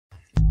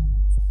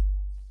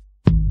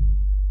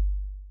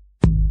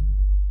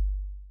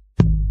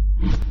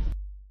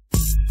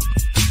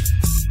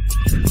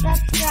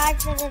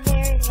for the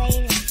very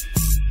later.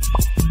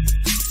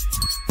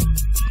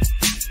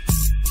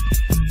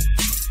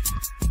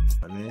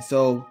 I mean,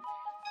 so,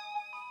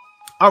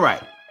 all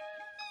right.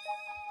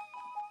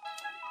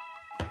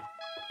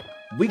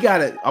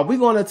 Are we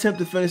going to attempt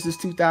to finish this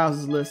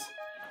 2000s list?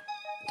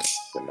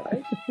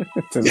 Tonight.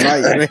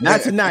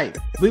 Not tonight.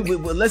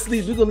 Let's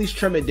leave. We're gonna at least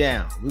trim it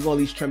down.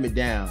 Trim it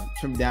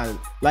down.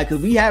 Like, cause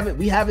we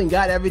haven't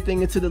got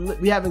everything into the.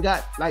 We haven't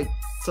got like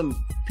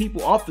some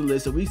people off the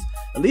list. So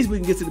at least we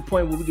can get to the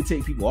point where we can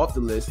take people off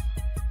the list,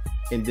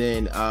 and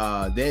then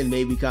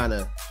maybe kind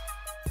of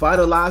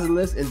finalize the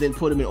list and then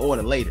put them in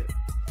order later.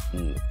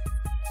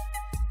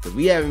 Cause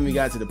we haven't even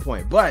got to the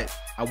point. But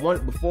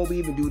before we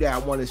even do that, I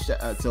want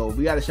to so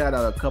we got to shout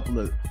out a couple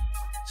of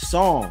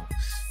songs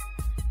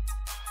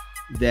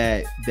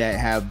that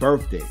have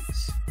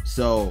birthdays.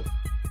 So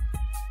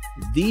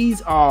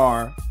these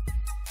are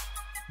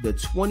the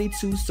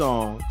 22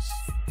 songs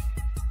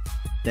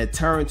that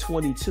turned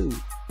 22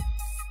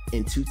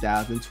 in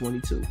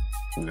 2022.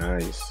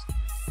 Nice.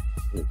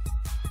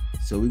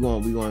 So we're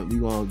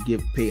gonna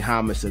pay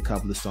homage to a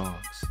couple of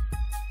songs.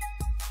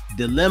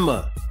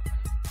 Dilemma,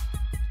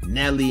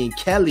 Nelly and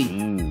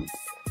Kelly.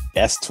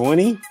 That's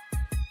 20.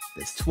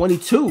 That's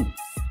 22.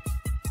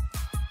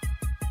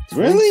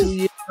 Really? 22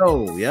 years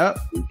old. Yep.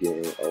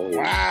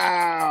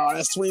 Wow,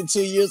 that's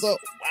 22 years old.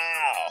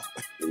 Wow.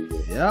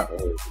 Yep.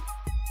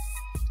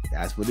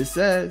 That's what it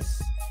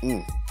says.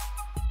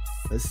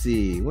 Let's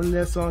see. When did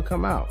that song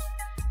come out?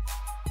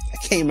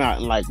 It came out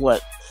in like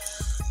what?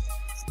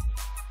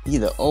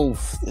 Either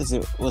was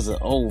it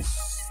 05,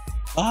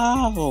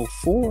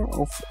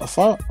 04,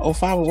 05 or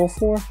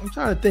 04? I'm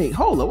trying to think.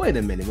 Hold on. Wait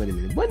a minute.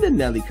 When did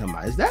Nelly come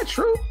out? Is that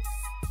true?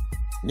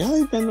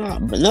 Nelly been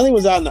out, but Nelly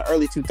was out in the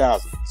early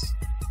 2000s.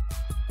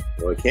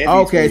 Well, it can't be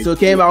okay, so it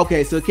came out.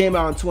 Okay, so it came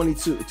out in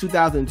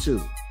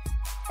 2002.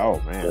 Oh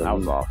man, I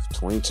was off.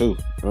 22.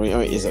 I mean,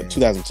 it's Yeah.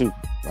 2002. Wow,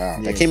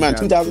 Yeah, that came out in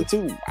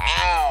 2002.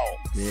 Wow.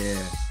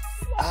 Yeah.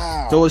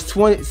 Wow. So it's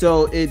 20.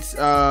 So it's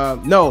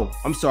no,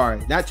 I'm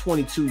sorry, not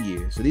 22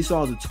 years. So these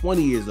songs are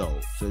 20 years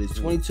old. So it's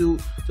 22.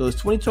 So it's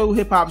 22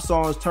 hip hop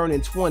songs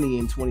turning 20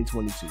 in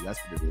 2022. That's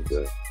what it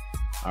is.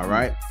 All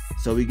right.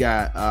 So we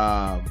got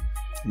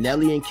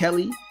Nelly and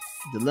Kelly,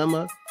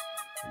 Dilemma,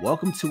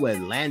 Welcome to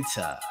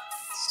Atlanta,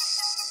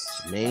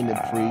 Jermaine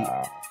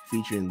Dupri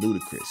featuring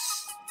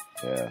Ludacris.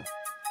 Yeah.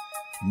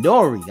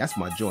 Nori, that's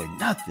my joint.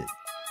 Nothing.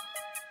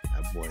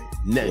 That boy.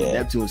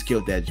 Neptune's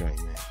killed that joint,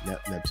 man.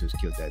 Neptune's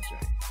killed that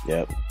joint.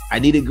 Yep. I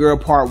Need a Girl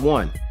Part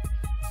 1.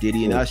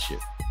 Diddy and Usher.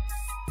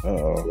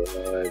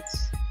 What?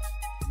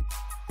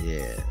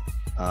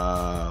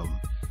 Yeah.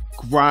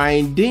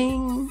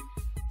 Grinding.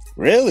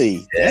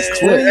 Really? That's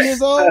 20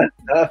 years old?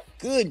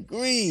 Good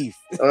grief.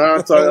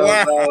 I'm talking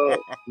about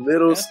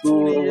middle That's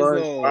school 20 years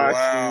lunch old.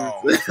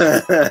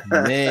 boxes.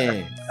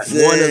 Man.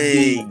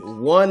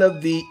 One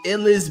of the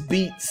illest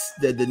beats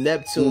that the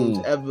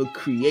Neptunes ever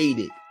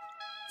created.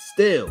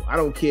 Still, I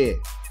don't care.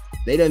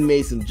 They done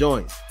made some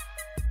joints.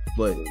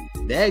 But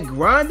that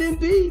grinding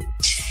beat,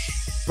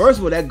 first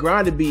of all, that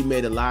grinding beat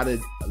made a lot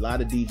of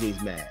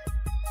DJs mad.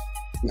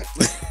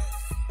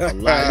 A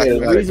lot. The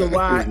reason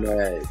why,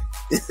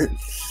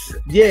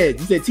 yeah, you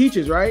said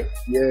teachers, right?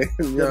 Yeah,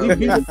 We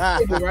beat the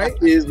table, right?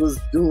 Kids was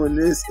doing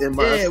this in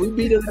my Yeah, we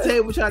beat on the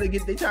table trying to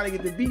get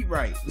the beat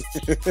right.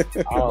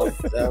 I'm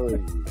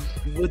telling you.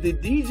 With the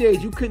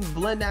DJs, you couldn't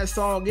blend that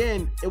song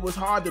in. It was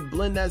hard to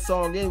blend that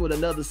song in with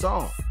another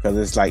song. Because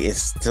it's like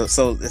it's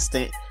so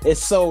distinct.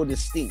 It's so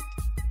distinct.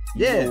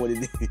 You Yeah, know what it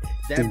is.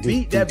 that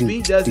beat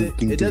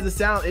didn't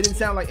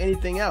sound like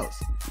anything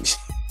else.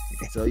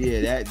 So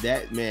yeah,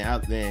 that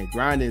man,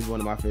 grinding is one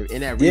of my favorite.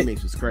 And that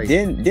remix was crazy.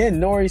 Didn't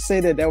Nori say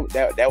that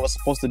was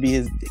supposed to be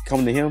his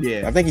coming to him?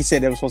 Yeah, I think he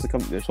said that was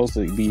supposed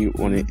to be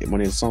one of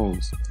his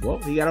songs. Well,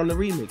 he got on the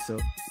remix, so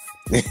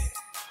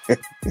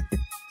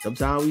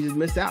sometimes we just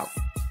miss out.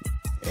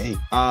 Hey,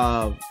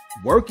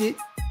 Work It,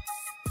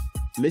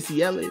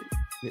 Missy Elliott.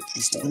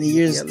 He's 20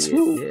 years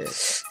too. Yeah.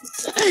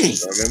 I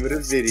remember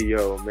the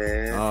video,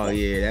 man. Oh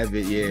yeah, that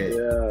video.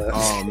 Yeah.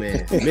 Oh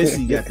man,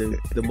 Missy got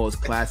the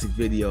most classic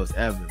videos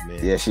ever, man.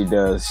 Yeah, she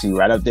does. She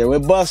right up there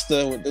with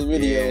Busta with the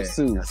videos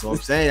too. That's what I'm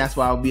saying. That's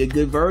why it'll be a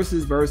good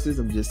verses.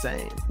 I'm just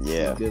saying.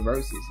 Yeah, good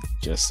verses.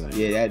 Just saying.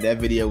 Yeah, that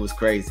video was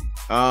crazy.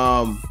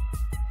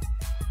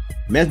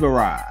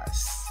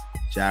 Mesmerize,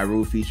 Ja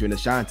Rule featuring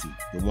Ashanti,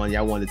 the one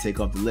y'all wanted to take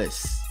off the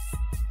list.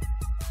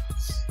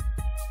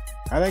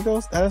 How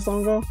that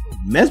song go?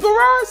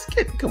 Mesmerize?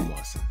 Come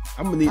on, son.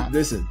 I'm gonna need.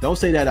 Listen, don't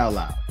say that out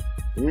loud.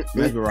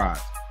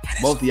 Mesmerize.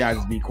 Both of y'all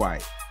just be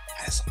quiet.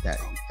 That's that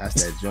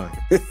joint.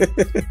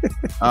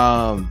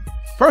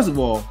 First of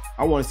all,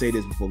 I want to say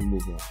this before we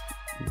move on.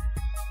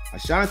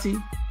 Ashanti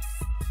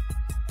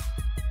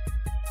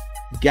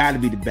got to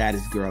be the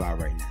baddest girl out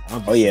right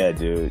now. Oh yeah,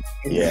 dude.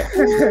 Yeah.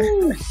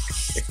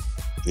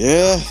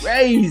 Yeah.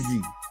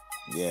 Crazy.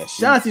 Yeah.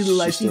 Ashanti look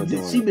like she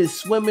been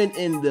swimming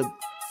in the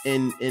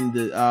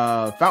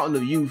fountain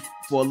of youth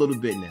for a little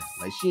bit now.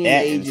 Like she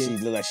ain't aging.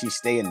 She look like she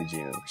stay in the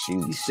gym. She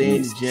stay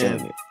in the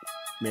gym.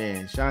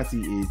 Man,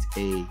 Shanti is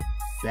a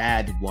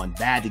bad one.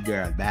 Bad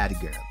girl.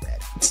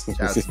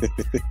 Shanti.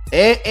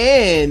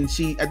 and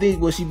she, I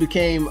think when she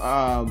became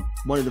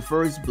one of the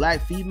first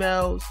black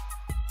females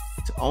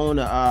to own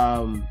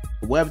a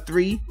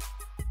Web3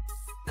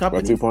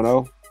 company. Web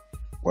 3.0?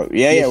 Web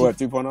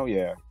 3.0,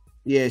 yeah.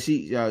 Yeah,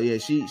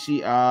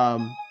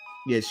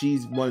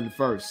 she's one of the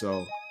first.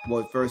 So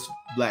one of the first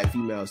black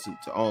females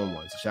to own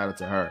one. So shout out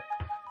to her,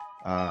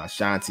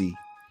 Shanti.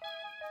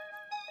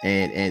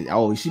 And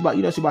she about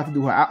to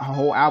do her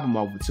whole album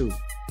over too.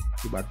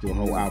 She about to do a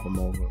whole album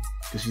over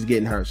because she's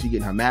getting her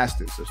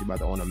masters. So she about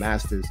to own her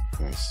masters.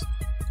 Nice.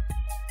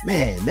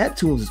 Man,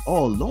 Neptunes is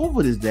all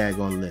over this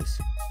daggone list.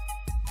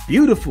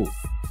 Beautiful.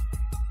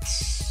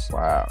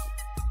 Wow.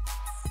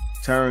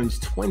 Turns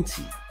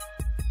 20.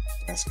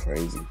 That's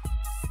crazy.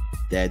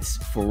 That's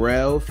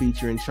Pharrell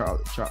featuring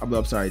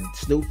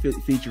Snoop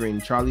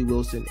featuring Charlie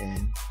Wilson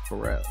and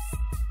Pharrell.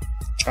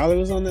 Charlie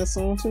was on that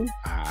song too?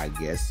 I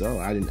guess so.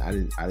 I didn't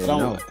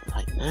know.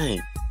 Like, dang.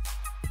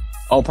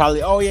 Oh,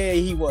 probably. Oh, yeah,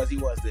 he was in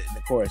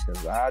the chorus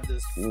because I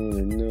just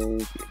want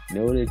to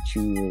know that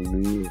you were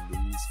really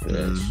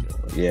special.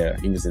 Yeah,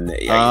 he was in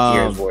there. Yeah, I can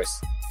hear his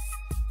voice.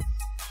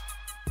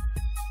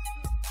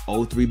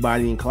 03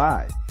 Bonnie and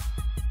Clyde.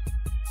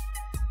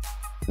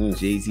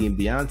 Jay-Z and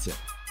Beyonce.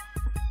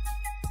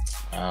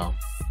 Wow.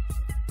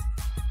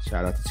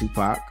 Shout out to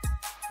Tupac.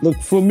 Look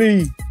for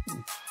me.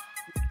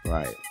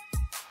 Right.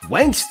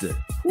 Wankster.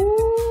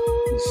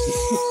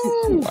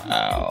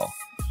 Wow.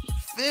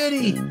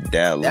 50.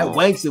 That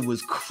Wankster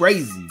was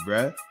crazy,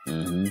 bruh.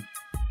 Mm-hmm.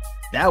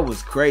 That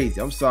was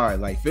crazy. I'm sorry.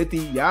 Like 50,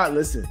 y'all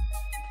listen.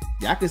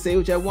 Y'all can say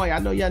what y'all want.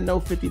 Y'all know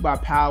 50 by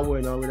power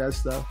and all of that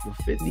stuff. But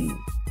 50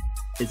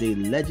 is a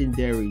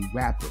legendary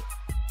rapper.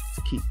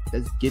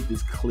 Let's get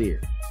this clear.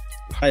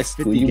 High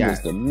school, you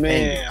was the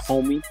man,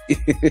 homie.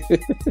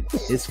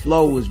 His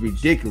flow was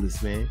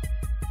ridiculous, man.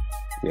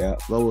 Yeah.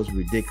 Flow was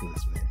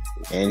ridiculous, man.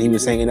 And he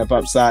was hanging up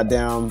upside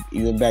down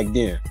even back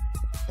then.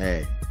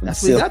 Hey,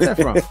 that's where he got that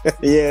from.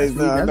 Yeah,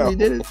 that's where he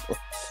did it.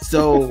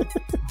 So,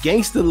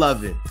 Gangsta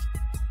Lovin'.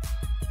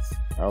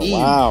 Oh,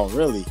 wow.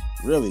 Really?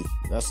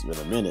 That's been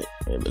a minute.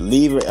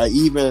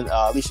 Even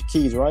Alicia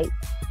Keys, right?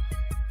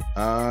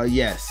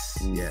 Yes.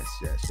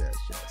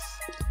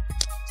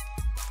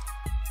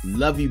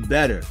 Love You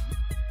Better.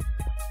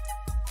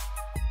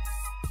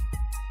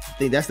 I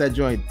think that's that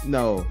joint.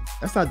 No,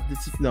 that's not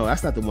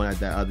the one.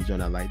 That other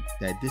joint I like.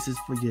 That This Is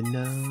For Your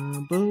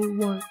Number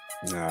One.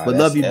 Nah, but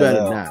Love You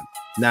Better.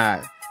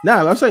 Nah.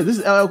 I'm sorry. This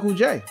is LL Cool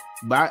J.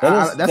 But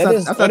that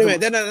is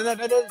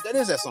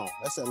that song.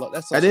 That's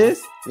that song.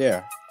 is.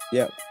 Yeah.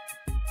 Yep.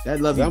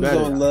 That Love You Better.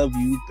 I'm gonna love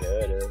you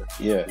better.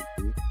 Yeah.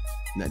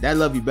 Now, that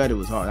Love You Better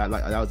was hard. That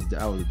was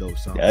a dope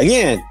song.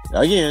 Again,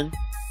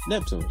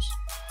 Neptunes.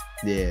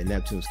 Yeah,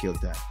 Neptunes killed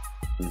that.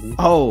 Mm-hmm.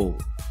 Oh,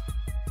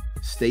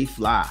 Stay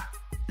Fly,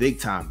 Big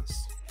Thomas.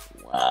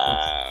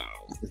 Wow,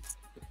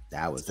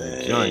 that was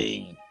that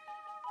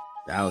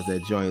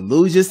joint.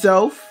 Lose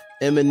Yourself,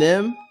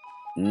 Eminem.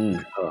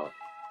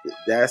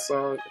 That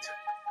song.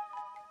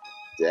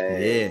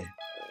 Dang. Yeah,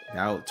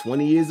 now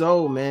 20 years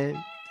old,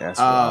 man. That's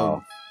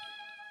wow.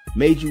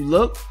 Made You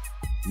Look,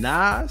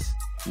 Nas.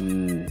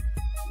 Ooh,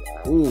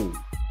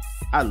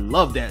 I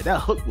love that.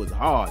 That hook was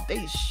hard.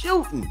 They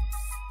shooting.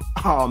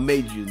 Oh,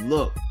 Made You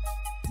Look.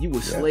 You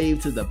were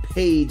slave to the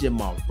page in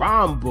my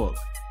rhyme book.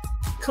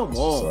 Come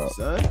on,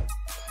 son.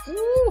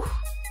 Woo.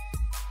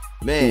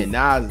 Man,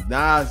 Nas.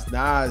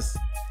 Man,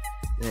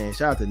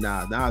 shout out to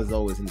Nas. Nas is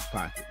always in his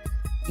pocket.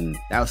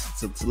 That was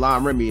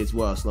Salam Remy as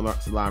well.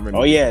 Salam Remy.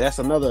 Oh yeah, that's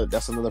another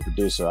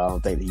producer. I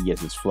don't think that he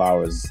gets his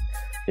flowers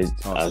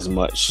as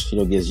much. He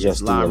don't get just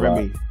Salam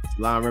Remy.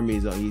 Salam Remy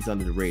he's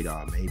under the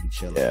radar, man. He be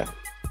chilling. Yeah.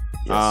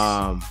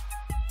 Yes.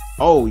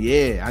 Oh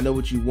yeah, I Know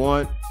What You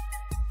Want.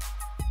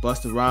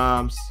 Busta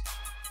Rhymes,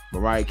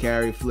 Mariah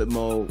Carey, Flip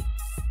Mode.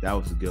 That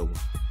was a good one.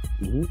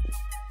 Mm-hmm.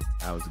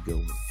 That was a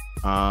good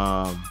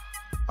one.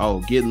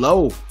 Get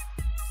Low.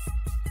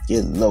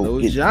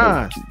 Lil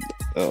Jon.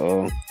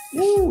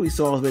 Ooh, these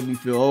songs make me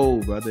feel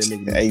old, brother.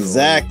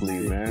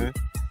 Exactly, man.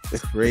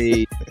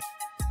 Great.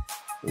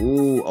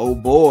 Ooh, Oh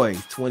Boy,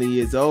 20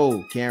 years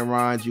old.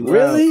 Cameron Jewels.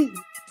 Really?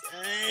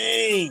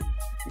 Dang.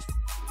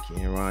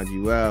 Cameron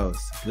Jewels.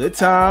 Good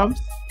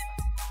Times.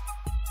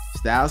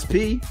 Styles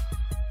P.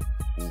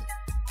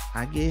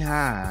 I get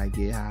high.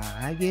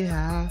 That's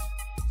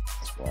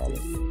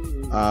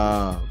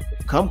wild.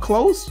 Come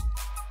Close.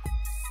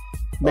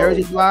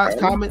 Mary J. Blige.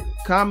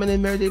 Common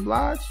and Mary J.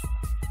 Blige.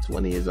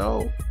 20 years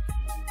old.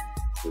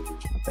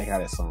 I think how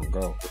that song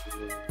go.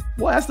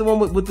 Well, that's the one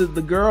with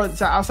the girl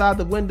outside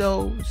the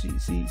window. She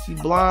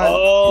blind.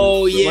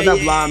 Oh yeah. Well, not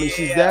blind. I mean,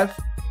 she's deaf.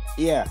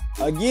 Yeah.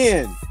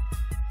 Again.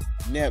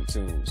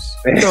 Neptunes.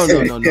 No.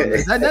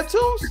 Is that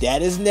Neptunes?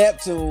 That is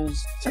Neptunes.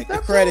 Check the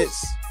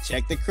credits.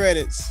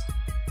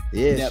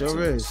 Yeah, Neptunes.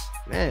 Sure is.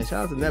 Man,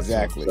 shout out to Neptunes.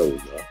 Exactly.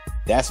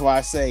 That's why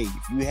I say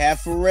if you have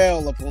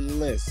Pharrell up on the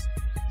list,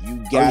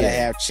 You gotta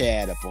have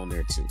Chad up on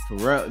there too. For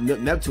real,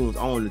 Neptune's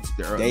on the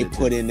They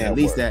put in that at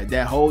least work.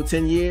 that whole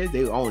 10 years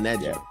they own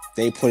that joint.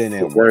 They put in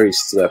that work. Where he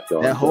slept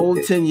on That whole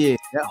 10 years.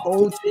 That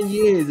whole 10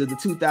 years of the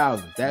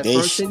 2000s. That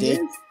first 10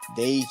 years.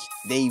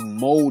 They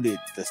molded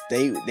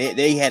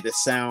they had the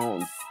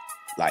sound,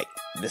 like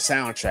the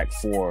soundtrack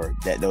for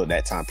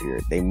that time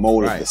period. They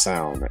molded the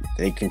sound.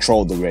 They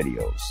controlled the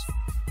radios.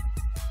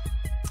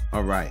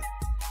 All right.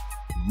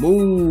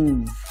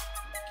 Move.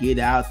 Get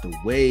out the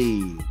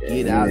way.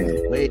 Get out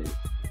the way.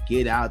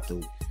 Get out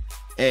the.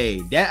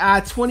 Hey, that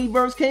I-20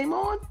 verse came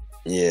on.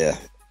 Yeah.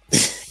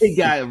 It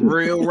got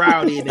real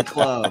rowdy in the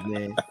club,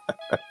 man.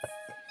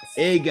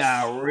 It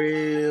got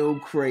real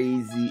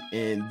crazy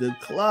in the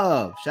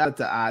club. Shout out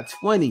to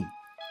I-20.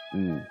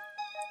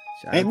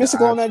 Ain't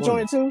Mystical on that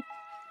joint too?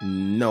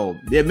 No.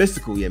 Yeah,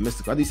 Mystical. Yeah,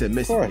 Mystical. I think you said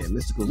Mystical. Yeah,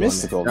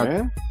 Mystical,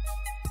 man.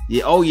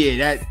 Yeah, oh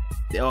yeah, that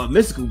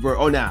Mystical verse.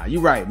 Oh nah,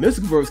 you're right.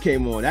 Mystical verse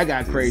came on. That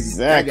got crazy.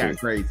 Exactly. That got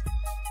crazy.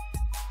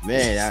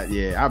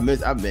 Man, I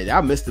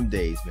missed them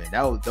days, man.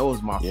 That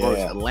was my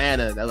first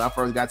Atlanta. That was I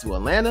first got to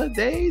Atlanta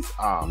days.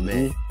 Oh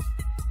man.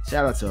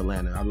 Shout out to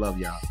Atlanta. I love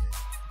y'all,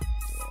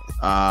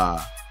 man.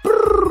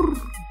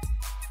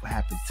 What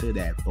happened to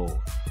that boy?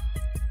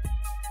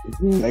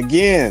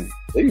 Again.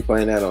 They be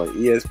playing that on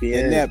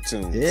ESPN.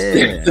 Neptune.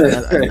 Yeah,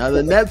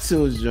 another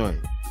Neptune's joint.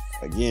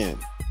 Again.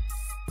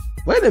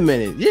 Wait a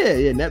minute.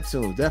 Yeah,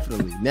 Neptune,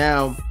 definitely.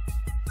 Now,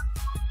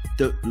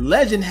 the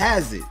legend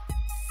has it.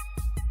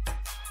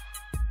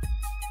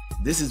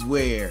 This is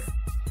where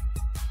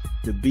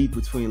the beat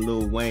between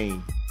Lil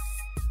Wayne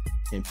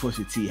and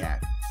Pusha T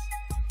happens.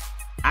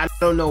 I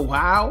don't know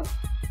how,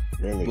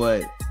 Really?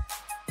 but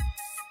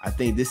I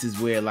think this is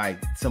where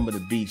like some of the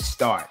beef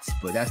starts.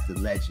 But that's the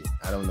legend.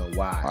 I don't know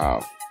why.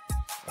 Wow,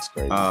 that's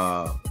crazy.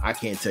 I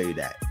can't tell you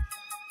that.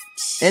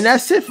 And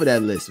that's it for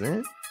that list,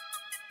 man.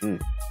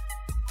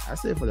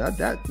 That's it for that.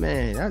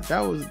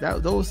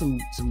 Those were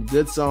some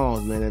good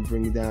songs, man. That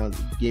bring me down,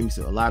 gave me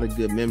a lot of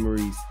good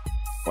memories.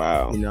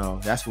 Wow. You know,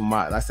 that's when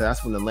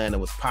that's when Atlanta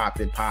was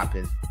popping.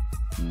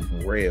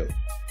 Real.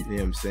 You know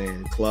what I'm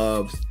saying?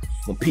 Clubs.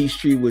 When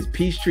Peachtree, we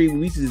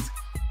didn't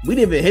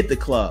even hit the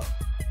club.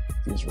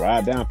 Just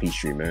ride down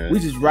Peachtree, man. We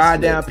just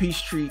ride down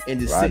Peachtree and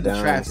just sit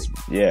in traffic.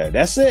 Yeah,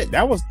 that's it.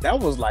 That was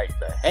like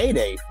the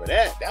heyday for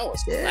that. That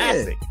was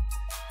classic.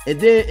 And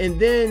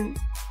then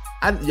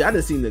I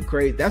just seen the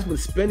crazy. That's when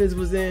Spinners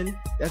was in.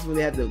 That's when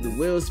they had the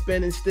wheels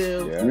spinning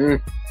still. Yeah.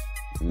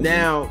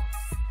 Now,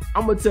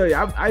 I'm gonna tell you,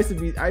 I used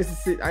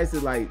to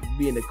like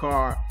be in the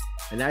car,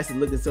 and I used to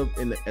look at some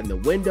in the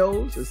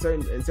windows in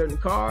certain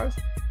cars.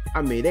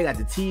 I mean, they got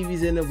the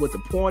TVs in them with the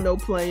porno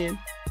playing.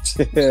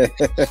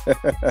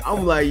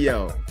 I'm like,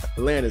 yo,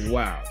 Atlanta's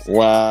wild.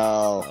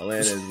 Wow.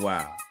 Atlanta's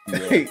wild.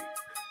 Yeah.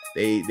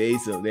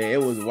 It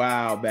was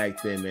wild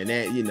back then, man.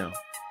 That, you know,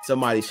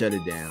 somebody shut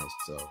it down,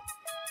 so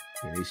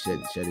yeah, they shut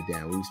it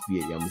down. We used to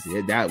be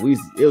at it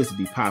used to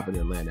be popping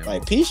in Atlanta.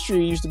 Like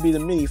Peachtree used to be the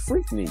mini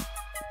freak meet.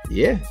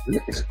 Yeah,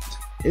 it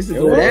used to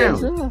go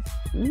down.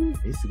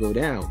 It used to go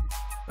down.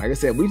 Like I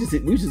said, we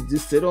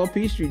just sit on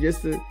Peachtree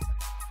just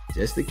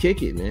to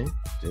kick it, man.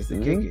 Just to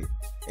kick it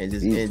and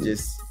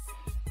just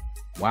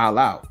wild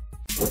out.